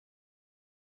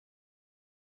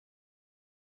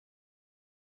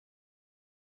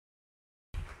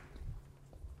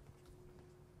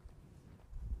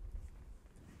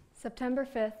September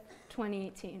 5th,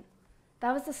 2018.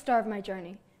 That was the start of my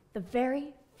journey, the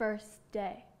very first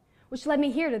day, which led me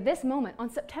here to this moment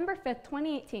on September 5th,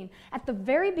 2018. At the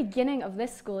very beginning of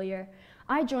this school year,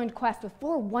 I joined Quest with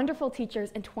 4 wonderful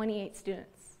teachers and 28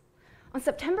 students. On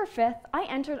September 5th, I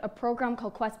entered a program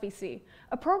called Quest BC,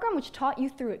 a program which taught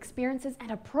youth through experiences and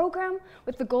a program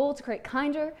with the goal to create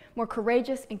kinder, more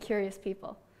courageous, and curious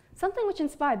people, something which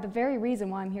inspired the very reason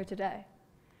why I'm here today.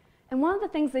 And one of the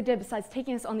things they did, besides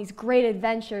taking us on these great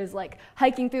adventures like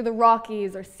hiking through the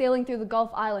Rockies or sailing through the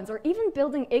Gulf Islands or even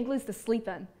building igloos to sleep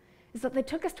in, is that they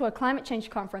took us to a climate change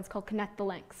conference called Connect the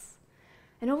Links.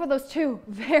 And over those 2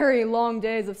 very long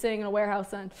days of sitting in a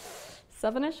warehouse and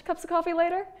 7-ish cups of coffee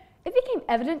later, it became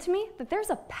evident to me that there's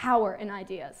a power in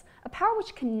ideas, a power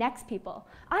which connects people.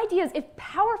 Ideas, if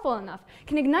powerful enough,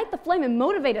 can ignite the flame and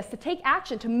motivate us to take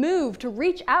action, to move, to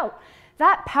reach out.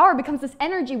 That power becomes this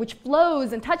energy which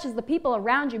flows and touches the people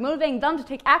around you, motivating them to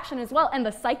take action as well, and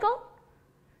the cycle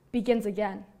begins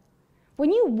again.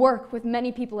 When you work with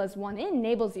many people as one, it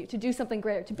enables you to do something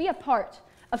greater, to be a part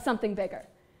of something bigger.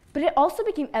 But it also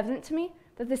became evident to me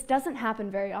that this doesn't happen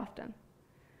very often.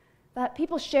 That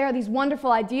people share these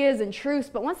wonderful ideas and truths,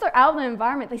 but once they're out in the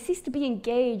environment, they cease to be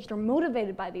engaged or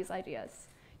motivated by these ideas.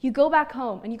 You go back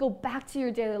home and you go back to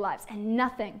your daily lives and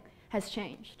nothing has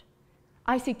changed.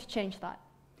 I seek to change that.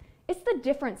 It's the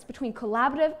difference between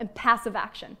collaborative and passive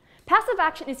action. Passive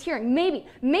action is hearing,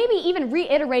 maybe even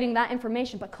reiterating that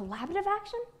information, but collaborative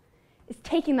action is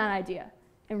taking that idea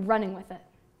and running with it.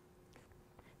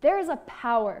 There is a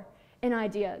power in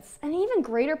ideas, and even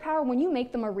greater power when you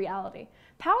make them a reality.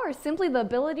 Power is simply the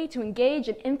ability to engage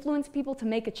and influence people to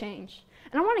make a change.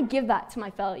 And I want to give that to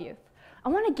my fellow youth. I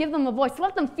want to give them a voice,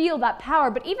 let them feel that power,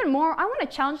 but even more, I want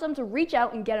to challenge them to reach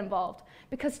out and get involved,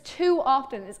 because too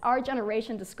often is our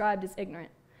generation described as ignorant.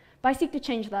 But I seek to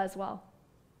change that as well.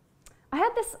 I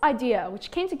had this idea, which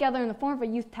came together in the form of a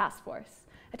youth task force.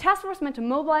 A task force meant to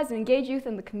mobilize and engage youth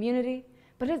in the community,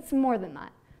 but it's more than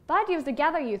that. The idea was to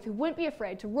gather youth who wouldn't be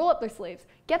afraid to roll up their sleeves,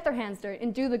 get their hands dirty,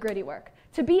 and do the gritty work.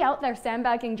 To be out there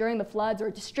sandbagging during the floods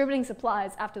or distributing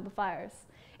supplies after the fires.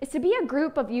 It's to be a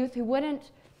group of youth who would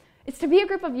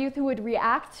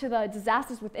react to the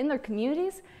disasters within their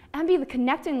communities and be the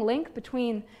connecting link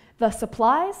between the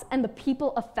supplies and the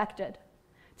people affected.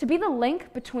 To be the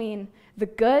link between the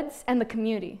goods and the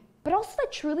community, but also to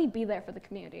truly be there for the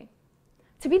community.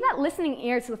 To be that listening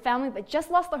ear to the family that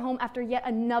just lost their home after yet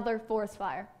another forest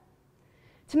fire.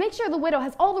 To make sure the widow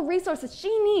has all the resources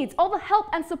she needs, all the help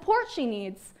and support she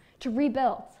needs to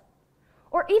rebuild.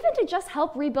 Or even to just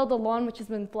help rebuild a lawn which has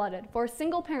been flooded for a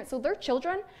single parent so their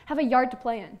children have a yard to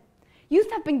play in.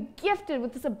 Youth have been gifted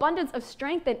with this abundance of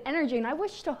strength and energy, and I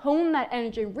wish to hone that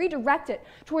energy and redirect it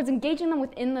towards engaging them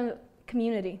within the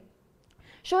community.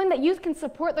 Showing that youth can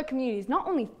support their communities, not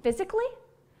only physically,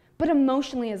 but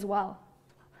emotionally as well.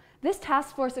 This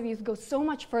task force of youth goes so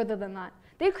much further than that.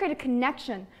 They create a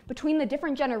connection between the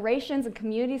different generations and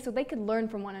communities so they could learn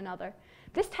from one another.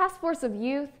 This task force of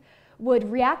youth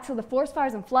would react to the forest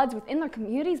fires and floods within their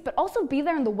communities, but also be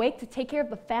there in the wake to take care of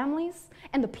the families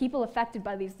and the people affected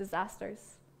by these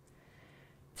disasters.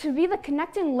 To be the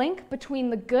connecting link between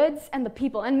the goods and the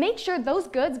people, and make sure those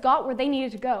goods got where they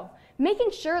needed to go.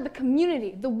 Making sure the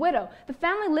community, the widow, the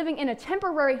family living in a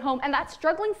temporary home, and that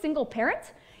struggling single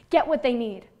parent get what they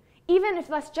need. Even if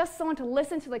that's just someone to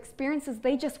listen to the experiences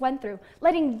they just went through,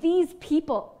 letting these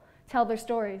people tell their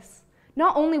stories.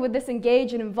 Not only would this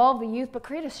engage and involve the youth, but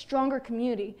create a stronger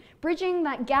community, bridging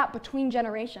that gap between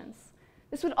generations.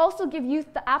 This would also give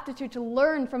youth the aptitude to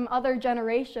learn from other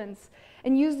generations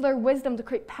and use their wisdom to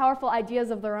create powerful ideas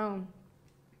of their own.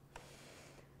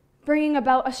 Bringing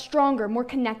about a stronger, more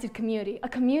connected community, a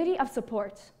community of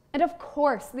support. And of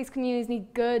course, these communities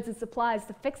need goods and supplies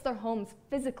to fix their homes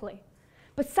physically.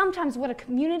 But sometimes what a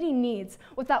community needs,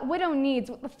 what that widow needs,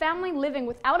 what the family living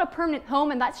without a permanent home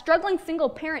and that struggling single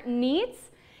parent needs,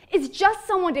 is just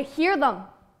someone to hear them.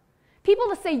 People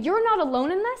to say, you're not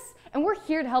alone in this, and we're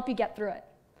here to help you get through it.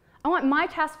 I want my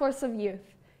task force of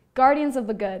youth, Guardians of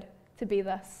the Good, to be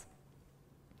this.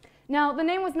 Now, the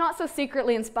name was not so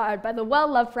secretly inspired by the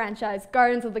well-loved franchise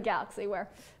Guardians of the Galaxy, where,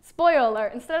 spoiler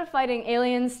alert, instead of fighting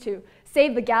aliens to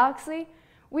save the galaxy,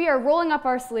 we are rolling up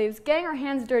our sleeves, getting our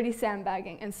hands dirty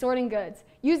sandbagging, and sorting goods,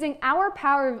 using our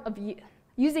power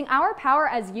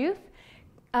as youth,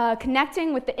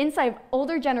 connecting with the insight of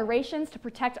older generations to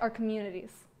protect our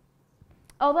communities.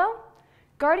 Although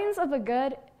Guardians of the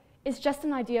Good is just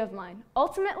an idea of mine,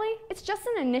 ultimately, it's just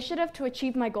an initiative to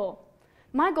achieve my goal.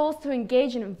 My goal is to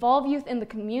engage and involve youth in the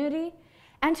community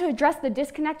and to address the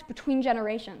disconnect between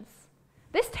generations.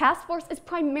 This task force is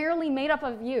primarily made up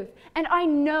of youth, and I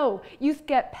know youth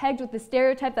get pegged with the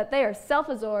stereotype that they are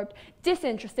self-absorbed,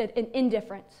 disinterested, and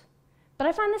indifferent. But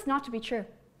I find this not to be true.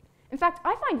 In fact,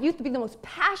 I find youth to be the most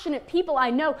passionate people I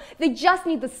know. They just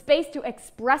need the space to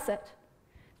express it.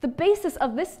 The basis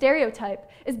of this stereotype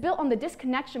is built on the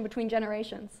disconnection between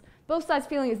generations, both sides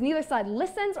feeling as neither side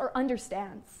listens or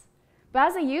understands. But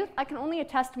as a youth, I can only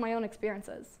attest to my own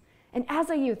experiences. And as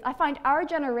a youth, I find our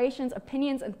generation's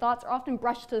opinions and thoughts are often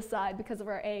brushed to the side because of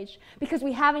our age, because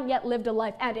we haven't yet lived a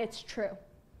life, and it's true.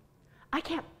 I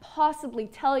can't possibly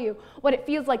tell you what it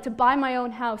feels like to buy my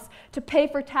own house, to pay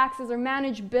for taxes or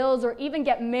manage bills, or even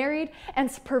get married and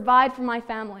provide for my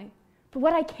family. But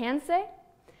what I can say,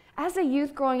 as a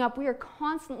youth growing up, we are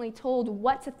constantly told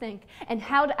what to think and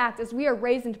how to act as we are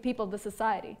raised into people of the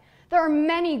society. There are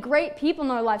many great people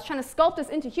in our lives trying to sculpt us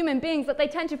into human beings that they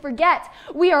tend to forget.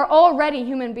 We are already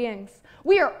human beings.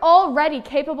 We are already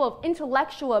capable of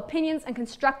intellectual opinions and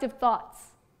constructive thoughts.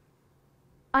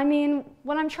 I mean,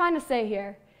 what I'm trying to say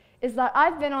here is that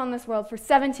I've been on this world for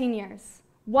 17 years,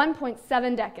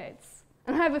 1.7 decades,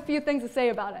 and I have a few things to say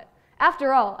about it.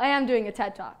 After all, I am doing a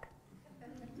TED Talk.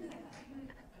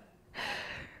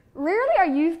 Rarely are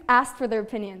youth asked for their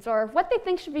opinions or what they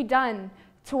think should be done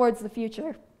towards the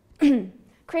future,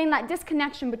 creating that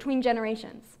disconnection between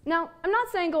generations. Now, I'm not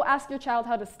saying go ask your child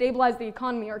how to stabilize the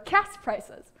economy or gas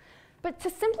prices, but to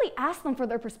simply ask them for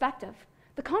their perspective.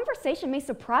 The conversation may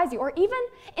surprise you or even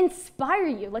inspire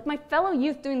you, like my fellow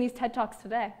youth doing these TED Talks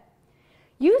today.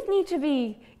 Youth need to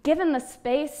be given the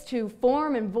space to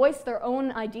form and voice their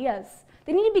own ideas.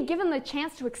 They need to be given the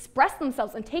chance to express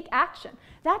themselves and take action.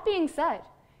 That being said,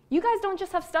 you guys don't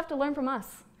just have stuff to learn from us.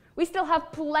 We still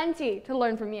have plenty to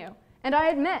learn from you. And I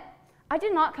admit, I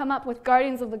did not come up with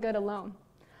Guardians of the Good alone.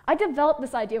 I developed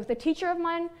this idea with a teacher of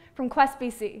mine from Quest,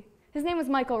 BC. His name was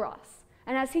Michael Ross.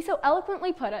 And as he so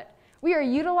eloquently put it, we are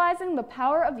utilizing the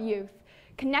power of youth,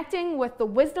 connecting with the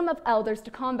wisdom of elders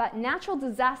to combat natural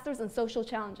disasters and social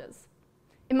challenges.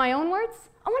 In my own words,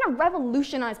 I want to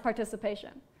revolutionize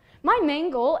participation. My main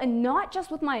goal, and not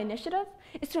just with my initiative,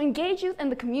 is to engage youth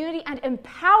in the community and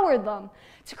empower them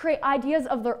to create ideas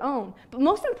of their own, but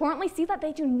most importantly, see that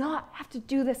they do not have to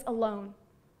do this alone.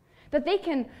 That they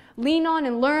can lean on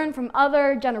and learn from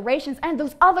other generations, and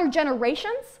those other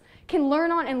generations can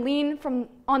learn on and lean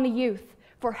on the youth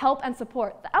for help and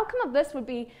support. The outcome of this would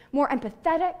be more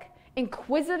empathetic,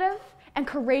 inquisitive, and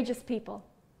courageous people.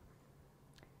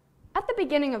 At the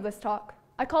beginning of this talk,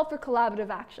 I called for collaborative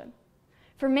action,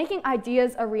 for making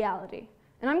ideas a reality.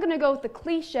 And I'm going to go with the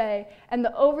cliche and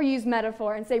the overused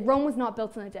metaphor and say Rome was not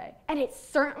built in a day. And it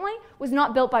certainly was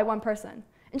not built by one person.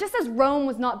 And just as Rome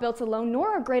was not built alone, nor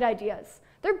are great ideas.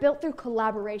 They're built through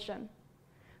collaboration.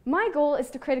 My goal is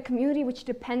to create a community which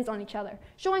depends on each other,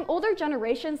 showing older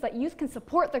generations that youth can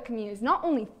support their communities, not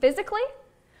only physically,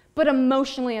 but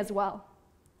emotionally as well.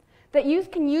 That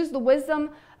youth can use the wisdom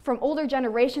from older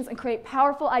generations and create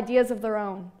powerful ideas of their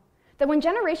own. That when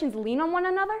generations lean on one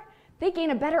another, they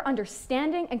gain a better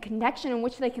understanding and connection in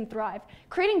which they can thrive,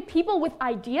 creating people with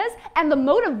ideas and the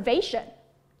motivation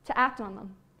to act on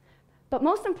them. But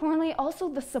most importantly, also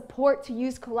the support to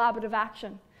use collaborative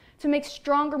action, to make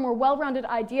stronger, more well-rounded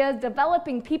ideas,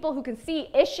 developing people who can see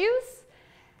issues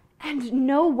and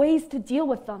know ways to deal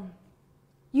with them.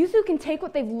 Youth who can take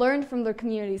what they've learned from their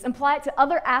communities and apply it to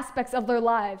other aspects of their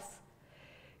lives,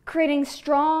 creating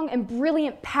strong and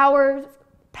brilliant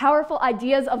powerful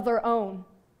ideas of their own.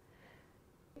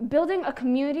 Building a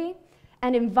community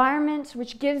and environment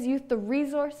which gives youth the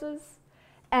resources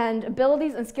and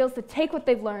abilities and skills to take what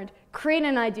they've learned, create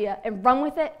an idea, and run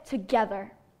with it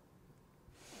together.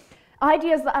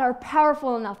 Ideas that are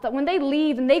powerful enough that when they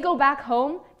leave and they go back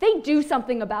home, they do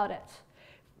something about it.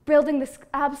 Building this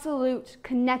absolute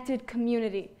connected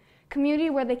community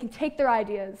where they can take their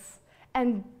ideas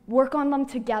and work on them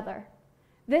together.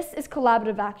 This is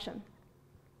collaborative action.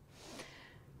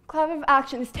 Collaborative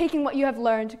action is taking what you have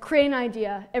learned, creating an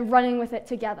idea, and running with it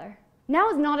together. Now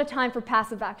is not a time for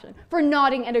passive action, for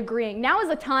nodding and agreeing. Now is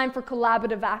a time for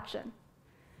collaborative action.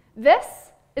 This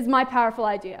is my powerful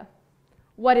idea.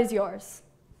 What is yours?